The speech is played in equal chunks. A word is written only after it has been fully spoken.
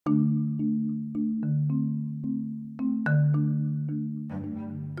Hello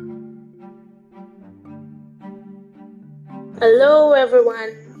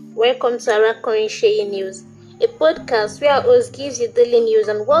everyone, welcome to Arakorin Shey News, a podcast where our host gives you daily news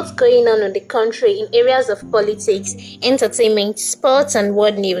on what's going on in the country in areas of politics, entertainment, sports and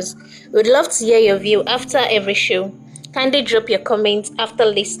world news. We'd love to hear your view after every show. Kindly drop your comments after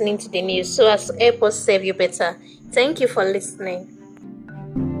listening to the news so as to help us serve you better. Thank you for listening.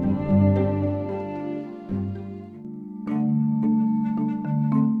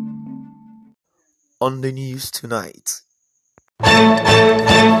 On the news tonight.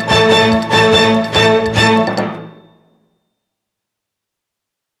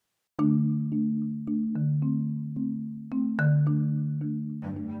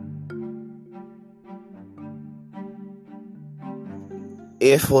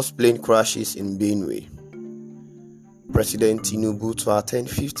 Air Force plane crashes in Benue. President Tinubu to attend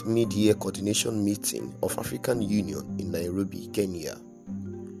 5th Mid-Year Coordination Meeting of African Union in Nairobi, Kenya.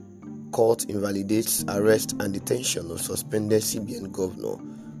 Court invalidates arrest and detention of suspended CBN Governor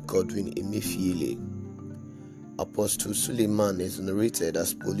Godwin Emefiele. Apostle Suleiman exonerated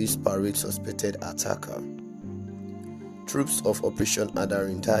as police parade suspected attacker. Troops of Operation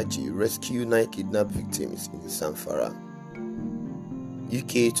Adarindaji rescue 9 kidnapped victims in Zamfara.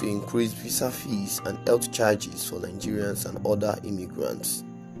 UK to increase visa fees and health charges for Nigerians and other immigrants.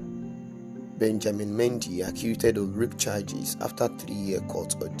 Benjamin Mendy acquitted of rape charges after 3-year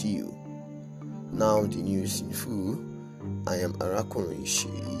court ordeal. Now the news in full. I am Arakorin Shey.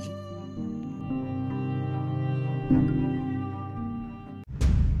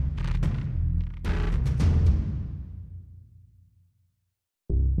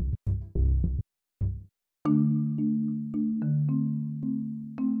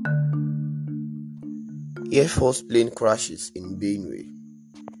 Air Force plane crashes in Benue.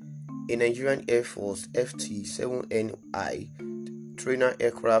 A Nigerian Air Force FT-7NI trainer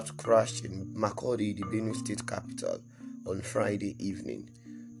aircraft crashed in Makurdi, the Benue state capital, on Friday evening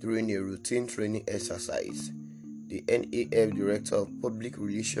during a routine training exercise. The NAF Director of Public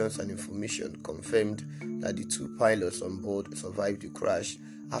Relations and Information confirmed that the 2 pilots on board survived the crash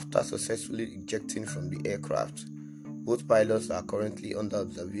after successfully ejecting from the aircraft. Both pilots are currently under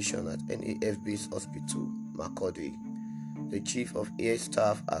observation at NAF Base Hospital, Makurdi. The Chief of Air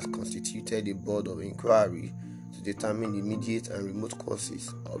Staff has constituted a board of inquiry to determine the immediate and remote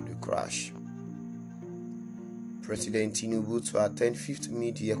causes of the crash. President Tinubu to attend 5th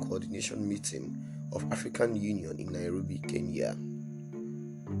Mid-Year Coordination Meeting of African Union in Nairobi, Kenya.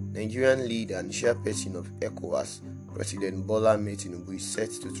 Nigerian leader and chairperson of ECOWAS, President Bola Ahmed Tinubu, is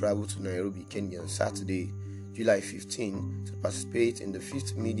set to travel to Nairobi, Kenya on Saturday, July 15, to participate in the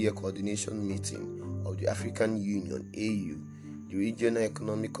 5th Mid-Year Coordination Meeting of the African Union (AU), the Regional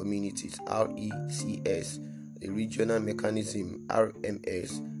Economic Communities (RECs), the Regional Mechanism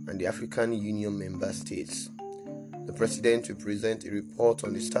 (RMS), and the African Union member states. The President will present a report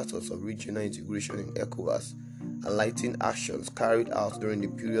on the status of regional integration in ECOWAS, highlighting actions carried out during the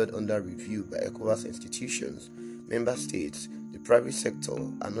period under review by ECOWAS institutions, member states, the private sector,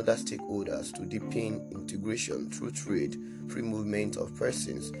 and other stakeholders to deepen integration through trade, free movement of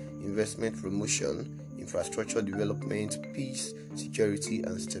persons, investment promotion, infrastructure development, peace, security,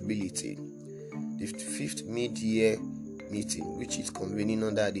 and stability. The 5th Mid-Year Meeting, which is convening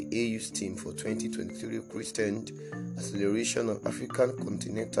under the AU's theme for 2023 christened Acceleration of African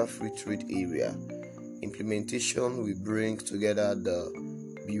Continental Free Trade Area. Implementation will bring together the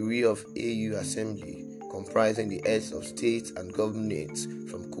Bureau of AU Assembly, comprising the heads of states and governments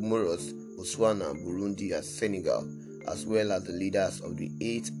from Comoros, Botswana, Burundi, and Senegal, as well as the leaders of the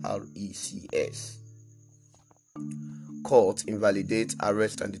 8 RECs. Court invalidates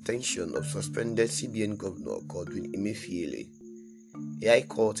arrest and detention of suspended CBN Governor Godwin Emefiele. A High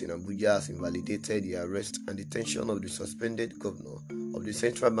Court in Abuja has invalidated the arrest and detention of the suspended Governor of the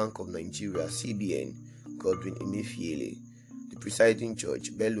Central Bank of Nigeria (CBN), Godwin Emefiele. The presiding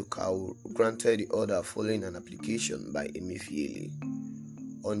judge, Bello Kaur, granted the order following an application by Emefiele.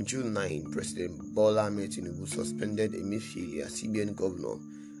 On June 9, President Bola Ahmed Tinubu suspended Emefiele as CBN Governor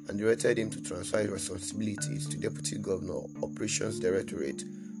and directed him to transfer his responsibilities to Deputy Governor Operations Directorate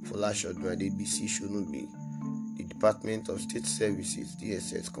Folashodun Adebisi Shonubi. The Department of State Services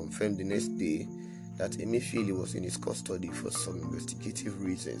 (DSS) confirmed the next day that Emefiele was in his custody for some investigative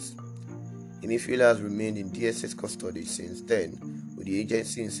reasons. Emefiele has remained in DSS custody since then, with the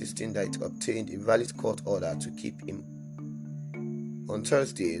agency insisting that it obtained a valid court order to keep him. On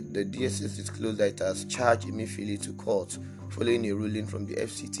Thursday, the DSS disclosed that it has charged Emefiele to court following a ruling from the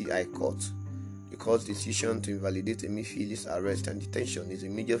FCT High Court. The court's decision to invalidate Emefiele's arrest and detention is a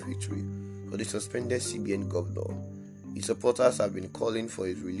major victory for the suspended CBN governor. His supporters have been calling for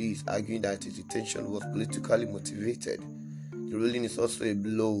his release, arguing that his detention was politically motivated. The ruling is also a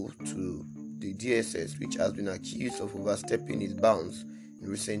blow to the DSS, which has been accused of overstepping its bounds in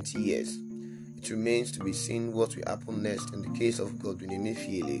recent years. It remains to be seen what will happen next in the case of Godwin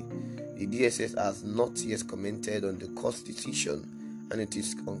Emefiele. The DSS has not yet commented on the court's decision, and it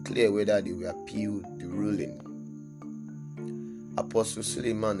is unclear whether they will appeal the ruling. Apostle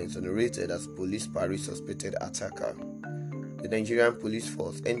Suleiman exonerated as police parade suspected attacker. The Nigerian Police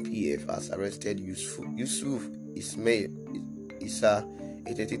Force (NPF) has arrested Yusuf Ismail Isa,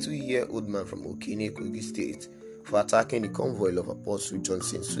 a 32-year-old man from Okene, Kogi State, for attacking the convoy of Apostle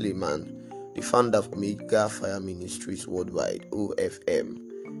Johnson Suleiman, the founder of Omega Fire Ministries Worldwide (OFM).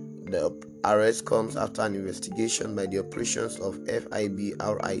 The arrest comes after an investigation by the operations of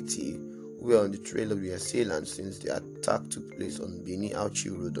FIBRIT, who were on the trail of the assailants since the attack took place on Benin Auchi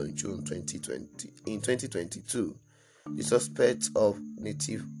Road on June 2022. The suspect, a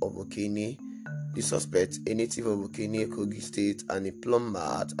native of Okene, Kogi State, and a plumber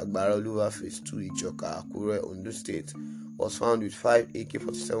at Agbaraoluwa Phase 2 Ijoka, Akure, Ondo State, was found with 5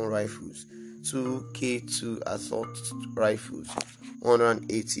 AK-47 rifles, 2 K2 assault rifles,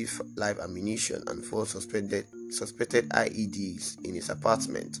 180 live ammunition, and 4 suspected IEDs in his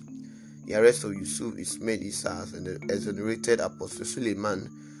apartment. The arrest of Yusuf Ismail Isa and the exonerated Apostle Suleiman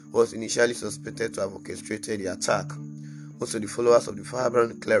was initially suspected to have orchestrated the attack. Most of the followers of the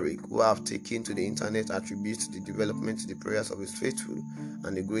firebrand cleric who have taken to the internet attribute the development to the prayers of his faithful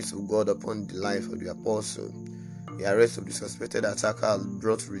and the grace of God upon the life of the apostle. The arrest of the suspected attacker has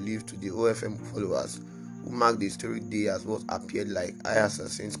brought relief to the OFM followers, who marked the historic day as what appeared like eye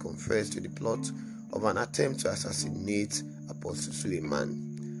assassins confessed to the plot of an attempt to assassinate Apostle Suleiman.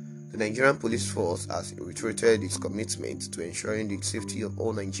 The Nigerian Police Force has reiterated its commitment to ensuring the safety of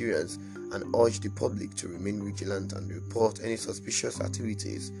all Nigerians and urged the public to remain vigilant and report any suspicious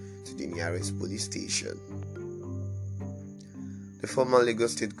activities to the nearest police station. The former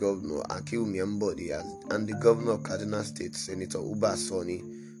Lagos State Governor Akinwumi Ambode and the Governor of Kaduna State, Senator Uba Sani,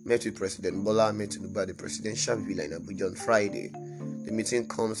 met with President Bola Ahmed Tinubu at the presidential villa in Abuja on Friday. The meeting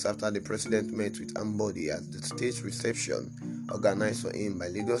comes after the president met with Ambode at the state reception organized for him by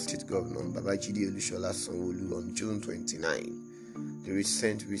Lagos State Governor Babajide Olusola Sanwo-Olu on June 29. The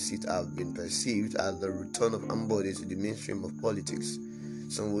recent visit has been perceived as the return of Ambode to the mainstream of politics.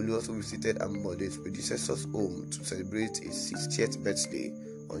 Sanwo-Olu also visited Ambode's predecessor's home to celebrate his 60th birthday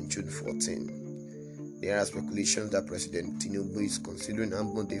on June 14. There are speculations that President Tinubu is considering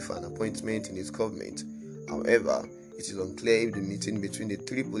Ambode for an appointment in his government. However, it is unclear if the meeting between the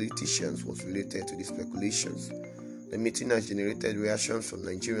three politicians was related to the speculations. The meeting has generated reactions from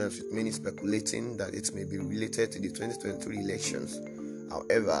Nigerians, with many speculating that it may be related to the 2023 elections.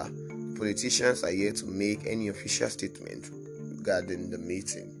 However, the politicians are yet to make any official statement regarding the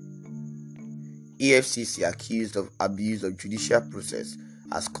meeting. EFCC accused of abuse of judicial process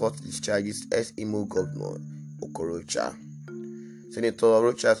has court discharges ex-Imo Governor Okorocha. Senator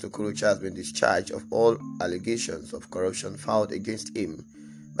Rochas Okorocha has been discharged of all allegations of corruption filed against him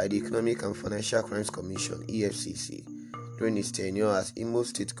by the Economic and Financial Crimes Commission (EFCC) during his tenure as Imo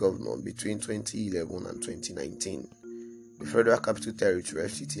State Governor between 2011 and 2019. The Federal Capital Territory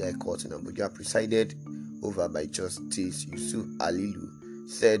 (FCT) High Court in Abuja, presided over by Justice Yusuf Alilu,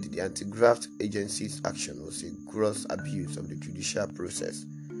 said the anti-graft agency's action was a gross abuse of the judicial process.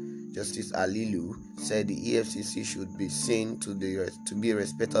 Justice Alilu said the EFCC should be seen to be a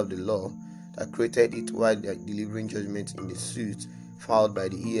respecter of the law that created it while delivering judgment in the suit filed by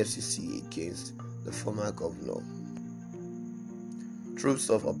the EFCC against the former governor. Troops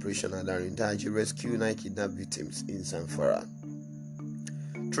of Operation Adarindaji rescue 9 kidnapped victims in Zamfara.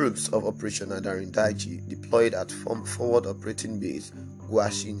 Troops of Operation Adarindaji, deployed at Forward Operating Base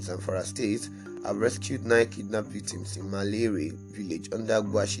Gwashi in Zamfara State, have rescued 9 kidnapped victims in Malere village under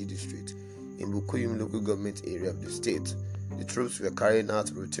Gwashi district in Bukuyum local government area of the state. The troops were carrying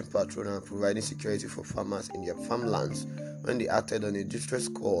out routine patrol and providing security for farmers in their farmlands when they acted on a distress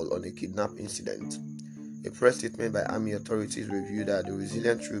call on a kidnap incident. A press statement by army authorities revealed that the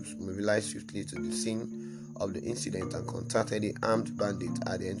resilient troops mobilized swiftly to the scene of the incident and contacted the armed bandit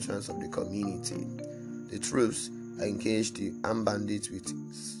at the entrance of the community. The troops engaged the armed bandits with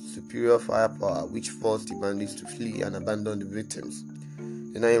superior firepower, which forced the bandits to flee and abandon the victims.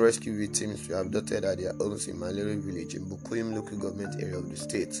 The 9 rescue victims were abducted at their homes in Malere village in Bukuyum local government area of the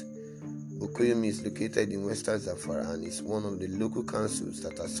state. Bukuyum is located in western Zamfara and is one of the local councils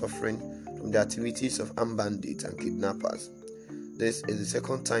that are suffering from the activities of armed bandits and kidnappers. This is the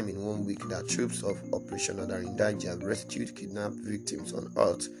second time in 1 week that troops of Operation Adarindaji have rescued kidnapped victims on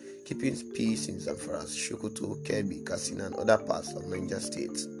earth, keeping peace in Zamfara, Sokoto, Kebbi, Katsina, and other parts of Niger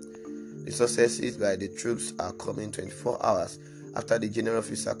State. The successes by the troops are coming 24 hours after the General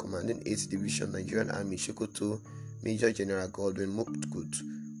Officer commanding 8th Division Nigerian Army Sokoto, Major General Godwin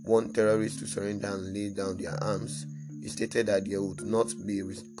warned terrorists to surrender and lay down their arms. He stated that there would not be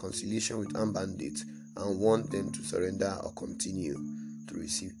reconciliation with armed bandits and warned them to surrender or continue to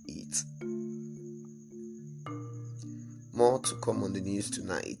receive it. More to come on the news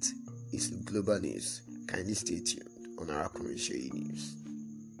tonight is global news. Kindly stay tuned on our commercial news.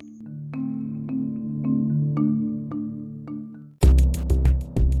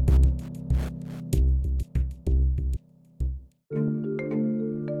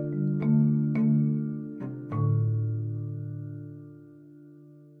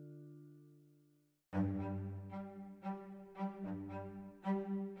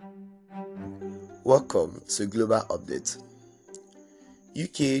 Welcome to Global Update.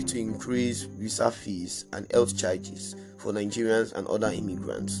 UK to increase visa fees and health charges for Nigerians and other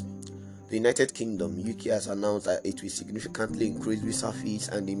immigrants. The United Kingdom, UK, has announced that it will significantly increase visa fees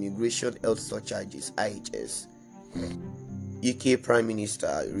and immigration health surcharges (IHS). UK Prime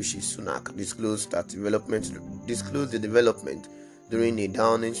Minister Rishi Sunak disclosed the development during a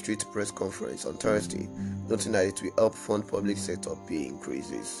Downing Street press conference on Thursday, noting that it will help fund public sector pay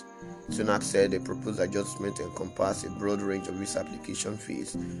increases. Sunak said the proposed adjustment encompasses a broad range of visa application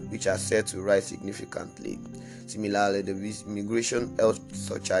fees, which are set to rise significantly. Similarly, the immigration health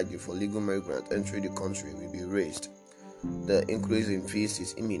surcharge for legal migrants entering the country will be raised. The increase in fees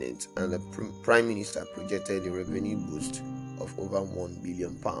is imminent, and the Prime Minister projected a revenue boost of over £1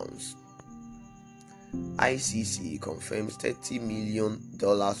 billion. ICC confirms $30 million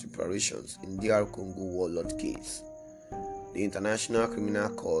reparations in DR Congo warlord case. The International Criminal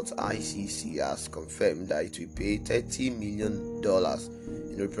Court (ICC) has confirmed that it will pay $30 million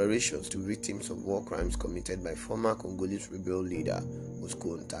in reparations to victims of war crimes committed by former Congolese rebel leader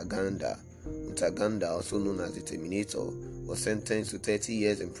Bosco Ntaganda. Ntaganda, also known as the Terminator, was sentenced to 30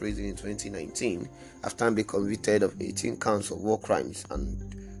 years in prison in 2019 after being convicted of 18 counts of war crimes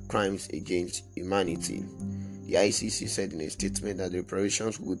and crimes against humanity. The ICC said in a statement that the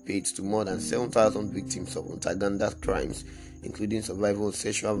reparations will be paid to more than 7,000 victims of Ntaganda's crimes, including survivors of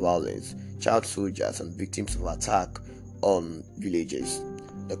sexual violence, child soldiers, and victims of attack on villages.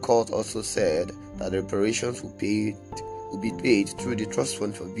 The court also said that the reparations will be paid through the Trust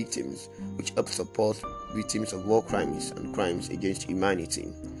Fund for Victims, which helps support victims of war crimes and crimes against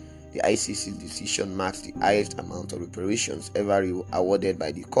humanity. The ICC's decision marks the highest amount of reparations ever awarded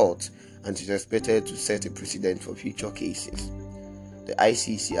by the court and is expected to set a precedent for future cases. The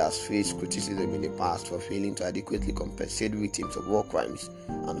ICC has faced criticism in the past for failing to adequately compensate victims of war crimes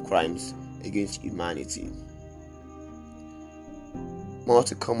and crimes against humanity. More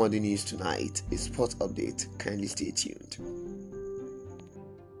to come on the news tonight is Sport Update. Kindly stay tuned.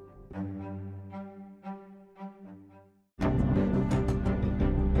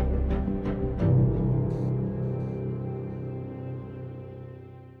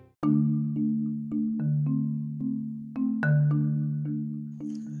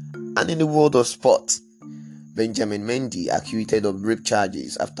 And in the world of sport, Benjamin Mendy acquitted of rape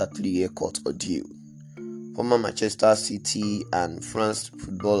charges after 3-year court ordeal. Former Manchester City and France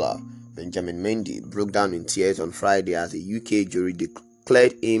footballer Benjamin Mendy broke down in tears on Friday as a UK jury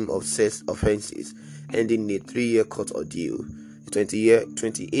declared him of sex offences, ending a 3-year court ordeal. The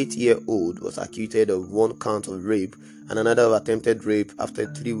 28-year-old was acquitted of 1 count of rape and another of attempted rape after a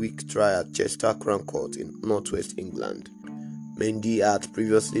 3-week trial at Chester Crown Court in northwest England. Mendy had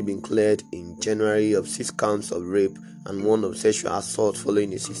previously been cleared in January of 6 counts of rape and 1 of sexual assault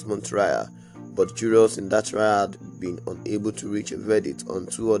following a 6-month trial, but jurors in that trial had been unable to reach a verdict on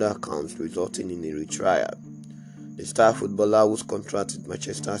 2 other counts, resulting in a retrial. The star footballer, whose contract with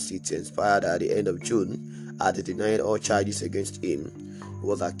Manchester City expired at the end of June, had denied all charges against him. He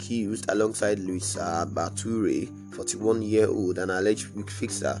was accused alongside Luisa Bature, 41-year-old, an alleged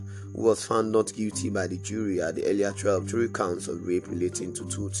fixer, who was found not guilty by the jury at the earlier trial of 3 counts of rape relating to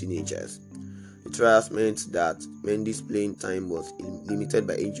 2 teenagers. The trials meant that Mendy's playing time was limited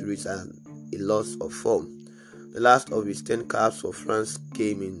by injuries and a loss of form. The last of his 10 caps for France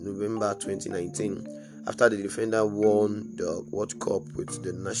came in November 2019 after the defender won the World Cup with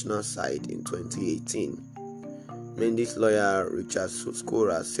the national side in 2018. Mendy's lawyer Richard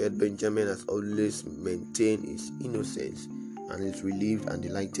Scora said Benjamin has always maintained his innocence and is relieved and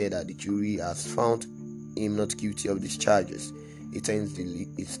delighted that the jury has found him not guilty of these charges. He thanks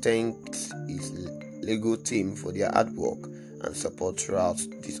his legal team for their hard work and support throughout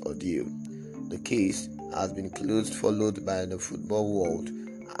this ordeal. The case has been closely followed by the football world,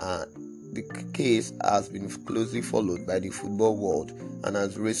 and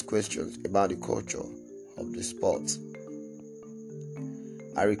has raised questions about the culture of the sport.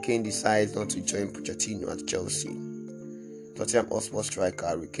 Harry Kane decides not to join Pochettino at Chelsea. Tottenham Hotspur striker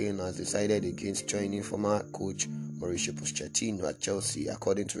Harry Kane has decided against joining former coach Mauricio Pochettino at Chelsea.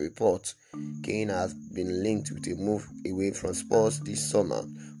 According to reports, Kane has been linked with a move away from Spurs this summer,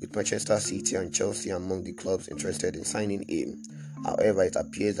 with Manchester City and Chelsea among the clubs interested in signing him. However, it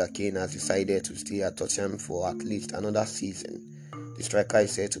appears that Kane has decided to stay at Tottenham for at least another season. The striker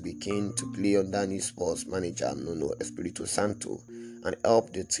is said to be keen to play under new Spurs manager Nuno Espirito Santo and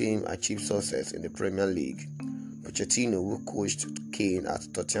help the team achieve success in the Premier League. Pochettino, who coached Kane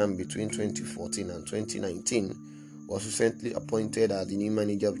at Tottenham between 2014 and 2019, was recently appointed as the new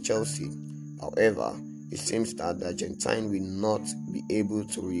manager of Chelsea. However, it seems that the Argentine will not be able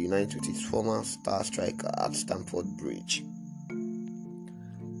to reunite with his former star striker at Stamford Bridge.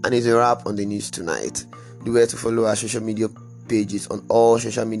 And it's a wrap on the news tonight. Do well to follow our social media pages on all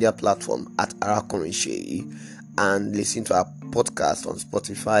social media platforms at Arakorinshei, and listen to our podcast on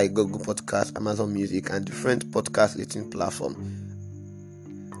Spotify, Google Podcasts, Amazon Music, and different podcast listening platforms.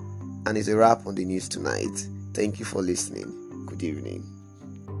 And it's a wrap on the news tonight. Thank you for listening. Good evening.